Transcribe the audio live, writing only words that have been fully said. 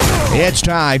It's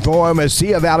time for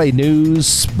Mesilla Valley News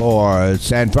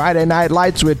Sports. And Friday Night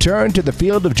Lights return to the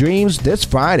Field of Dreams this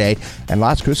Friday. And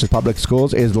Las Cruces Public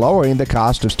Schools is lowering the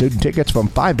cost of student tickets from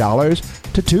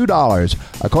 $5 to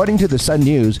 $2. According to the Sun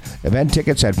News, event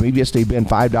tickets had previously been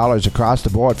 $5 across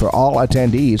the board for all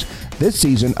attendees. This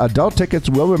season, adult tickets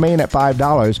will remain at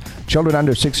 $5. Children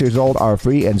under 6 years old are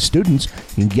free, and students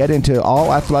can get into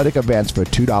all athletic events for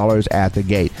 $2 at the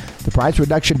gate. The price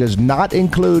reduction does not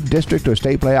include district or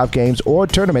state playoff games or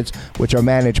tournaments, which are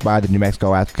managed by the New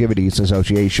Mexico Activities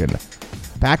Association.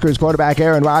 Packers quarterback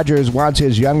Aaron Rodgers wants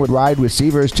his young wide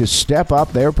receivers to step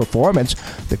up their performance.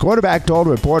 The quarterback told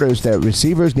reporters that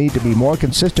receivers need to be more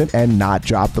consistent and not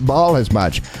drop the ball as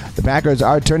much. The Packers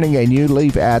are turning a new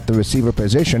leaf at the receiver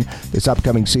position this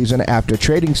upcoming season after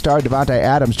trading star Davante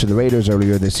Adams to the Raiders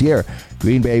earlier this year.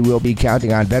 Green Bay will be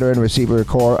counting on veteran receiver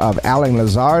core of Allen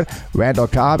Lazard, Randall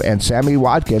Cobb, and Sammy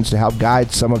Watkins to help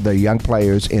guide some of the young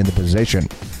players in the position.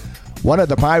 One of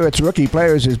the Pirates' rookie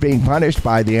players is being punished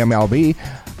by the MLB.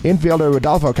 Infielder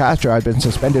Rodolfo Castro has been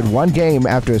suspended one game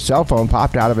after his cell phone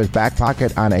popped out of his back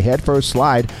pocket on a headfirst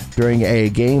slide during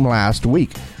a game last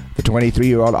week. The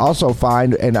 23-year-old also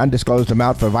fined an undisclosed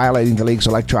amount for violating the league's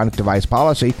electronic device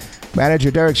policy. Manager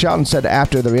Derek Shelton said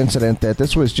after the incident that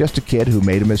this was just a kid who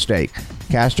made a mistake.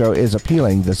 Castro is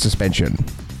appealing the suspension.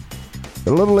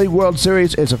 The Little League World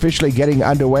Series is officially getting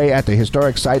underway at the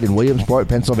historic site in Williamsport,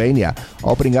 Pennsylvania.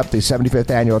 Opening up the 75th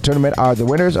annual tournament are the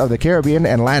winners of the Caribbean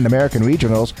and Latin American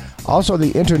regionals. Also,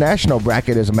 the international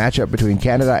bracket is a matchup between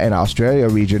Canada and Australia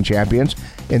region champions.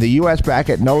 In the U.S.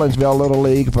 bracket, Nolensville Little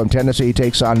League from Tennessee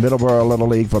takes on Middleborough Little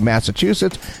League from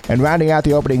Massachusetts. And rounding out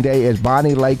the opening day is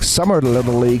Bonnie Lake Summer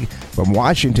Little League from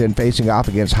Washington facing off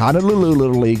against Honolulu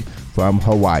Little League from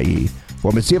Hawaii.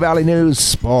 For Mesilla Valley News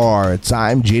Sports,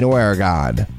 I'm Gino Aragon.